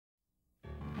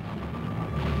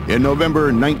In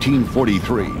November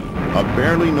 1943, a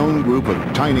barely known group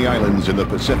of tiny islands in the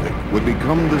Pacific would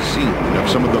become the scene of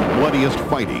some of the bloodiest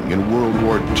fighting in World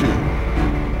War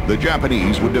II. The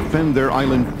Japanese would defend their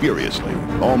island furiously,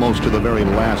 almost to the very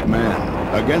last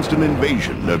man, against an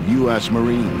invasion of U.S.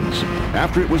 Marines.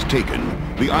 After it was taken,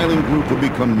 the island group would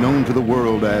become known to the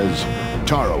world as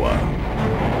TARAWA.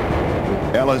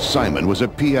 Ellis Simon was a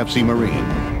PFC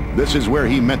Marine. This is where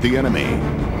he met the enemy,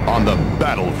 on the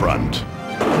battlefront.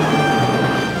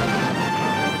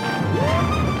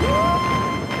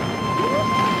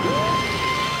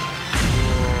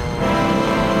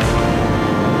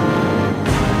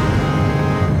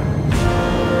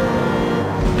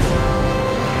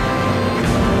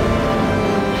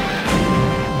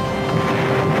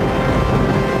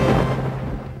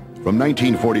 From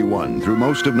 1941 through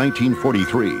most of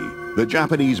 1943, the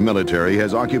Japanese military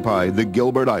has occupied the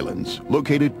Gilbert Islands,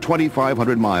 located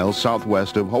 2,500 miles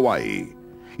southwest of Hawaii.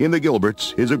 In the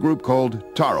Gilberts is a group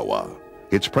called Tarawa.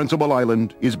 Its principal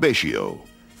island is Baishio,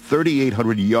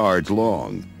 3,800 yards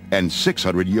long and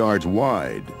 600 yards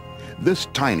wide. This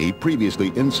tiny, previously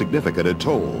insignificant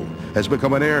atoll has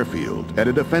become an airfield and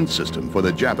a defense system for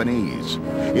the Japanese.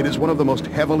 It is one of the most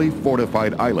heavily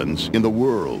fortified islands in the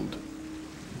world.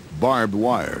 Barbed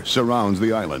wire surrounds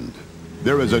the island.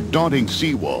 There is a daunting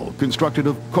seawall constructed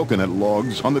of coconut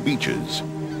logs on the beaches.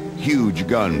 Huge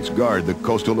guns guard the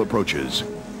coastal approaches.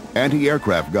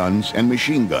 Anti-aircraft guns and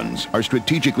machine guns are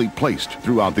strategically placed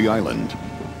throughout the island.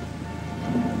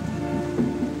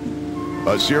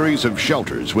 A series of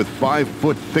shelters with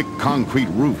 5-foot thick concrete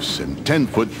roofs and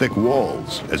 10-foot thick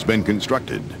walls has been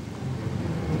constructed.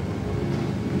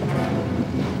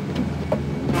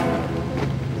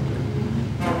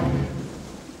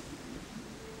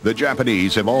 The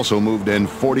Japanese have also moved in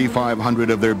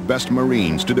 4,500 of their best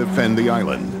Marines to defend the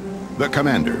island. The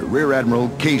commander, Rear Admiral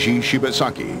Keiji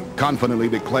Shibasaki, confidently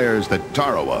declares that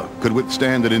Tarawa could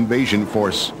withstand an invasion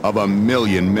force of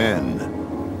 1,000,000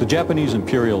 men. The Japanese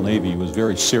Imperial Navy was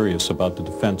very serious about the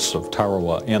defense of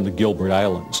Tarawa and the Gilbert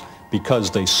Islands because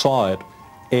they saw it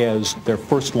as their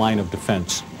first line of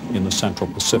defense in the Central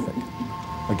Pacific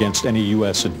against any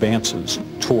U.S. advances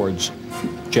towards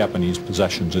Japanese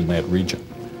possessions in that region.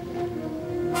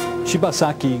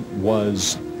 Shibasaki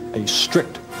was a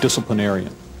strict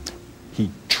disciplinarian. He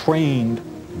trained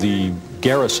the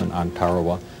garrison on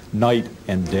Tarawa night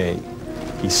and day.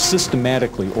 He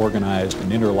systematically organized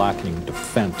an interlocking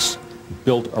defense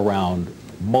built around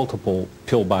multiple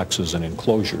pillboxes and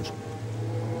enclosures.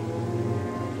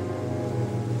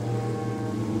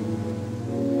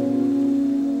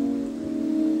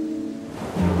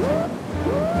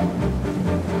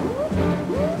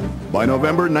 By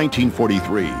November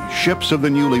 1943, ships of the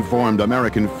newly formed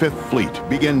American Fifth Fleet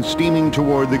began steaming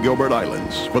toward the Gilbert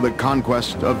Islands for the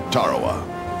conquest of Tarawa.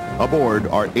 Aboard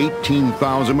are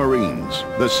 18,000 Marines,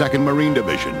 the 2nd Marine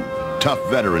Division, tough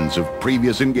veterans of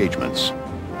previous engagements.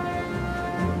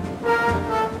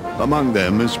 Among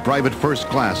them is Private First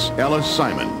Class Ellis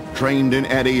Simon, trained in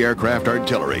anti-aircraft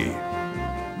artillery.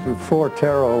 Before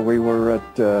Tarawa, we were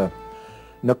at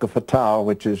Nuka Fatau,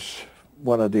 which is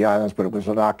one of the islands, but it was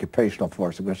an occupational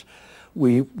force. It was,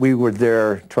 we were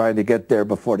there trying to get there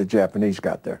before the Japanese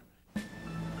got there.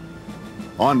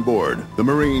 On board, the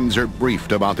Marines are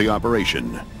briefed about the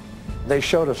operation. They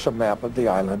showed us a map of the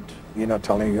island, you know,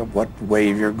 telling you what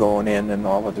wave you're going in and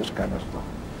all of this kind of stuff.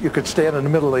 You could stand in the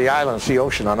middle of the island and see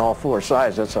ocean on all 4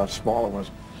 sides. That's how small it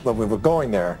was. When we were going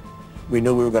there, we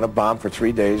knew we were going to bomb for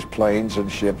 3 days, planes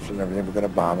and ships and everything. We were going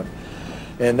to bomb it.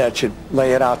 And that should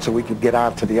lay it out so we could get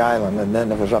onto the island, and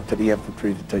then it was up to the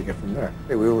infantry to take it from there.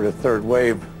 We were the 3rd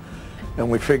wave, and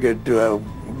we figured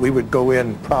we would go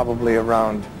in probably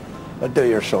around a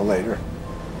day or so later.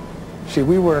 See,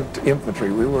 we weren't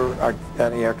infantry, we were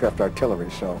anti-aircraft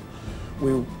artillery, so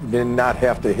we did not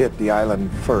have to hit the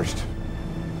island first.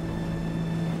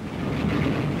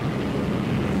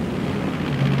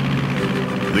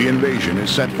 The invasion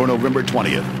is set for November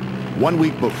 20th. 1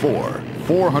 week before,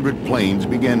 400 planes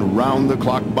began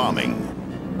round-the-clock bombing.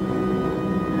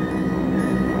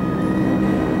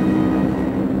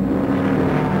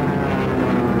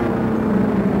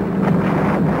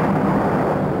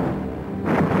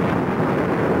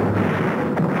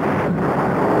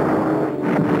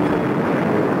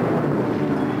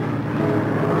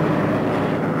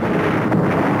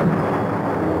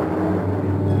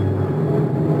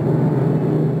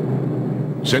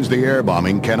 Since the air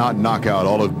bombing cannot knock out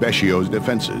all of Baishio's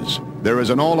defenses, there is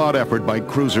an all-out effort by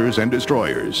cruisers and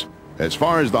destroyers. As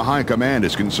far as the High Command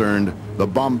is concerned, the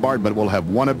bombardment will have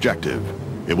one objective.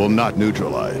 It will not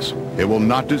neutralize. It will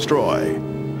not destroy.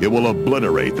 It will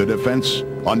obliterate the defense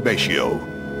on Baishio.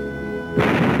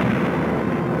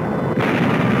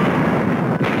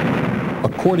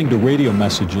 According to radio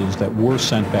messages that were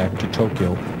sent back to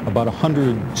Tokyo, about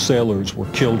 100 sailors were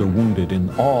killed or wounded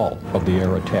in all of the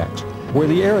air attacks. Where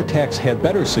the air attacks had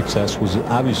better success was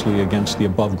obviously against the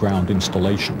above-ground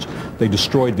installations. They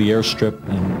destroyed the airstrip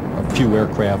and a few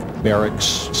aircraft barracks,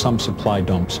 some supply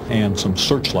dumps, and some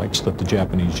searchlights that the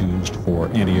Japanese used for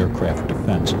anti-aircraft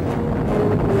defense.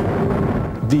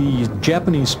 The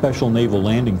Japanese Special Naval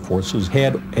Landing Forces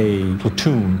had a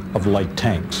platoon of light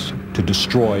tanks to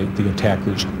destroy the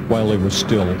attackers while they were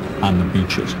still on the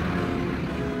beaches.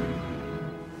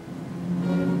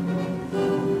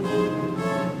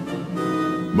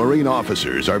 Marine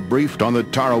officers are briefed on the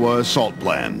Tarawa assault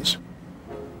plans.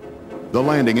 The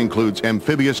landing includes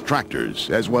amphibious tractors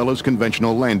as well as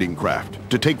conventional landing craft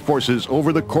to take forces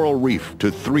over the coral reef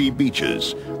to 3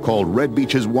 beaches called Red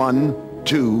Beaches 1,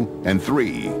 2, and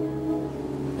 3.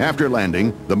 After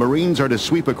landing, the Marines are to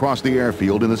sweep across the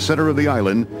airfield in the center of the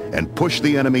island and push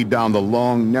the enemy down the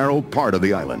long, narrow part of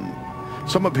the island.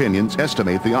 Some opinions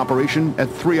estimate the operation at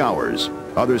 3 hours.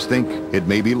 Others think it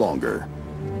may be longer.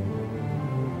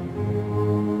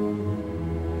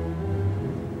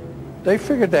 They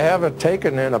figured to have it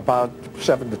taken in about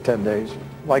 7 to 10 days.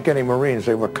 Like any Marines,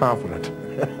 they were confident.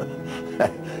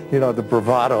 You know, the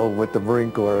bravado with the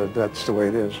Marine Corps, that's the way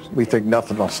it is. We think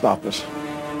nothing will stop us.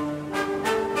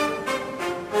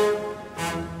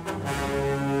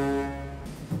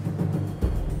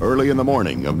 Early in the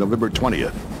morning of November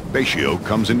 20th, Batio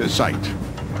comes into sight.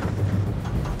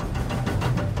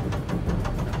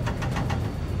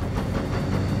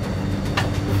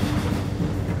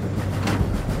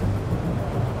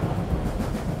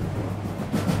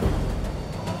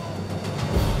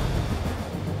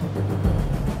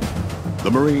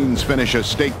 The Marines finish a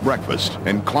steak breakfast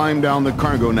and climb down the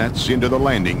cargo nets into the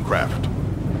landing craft.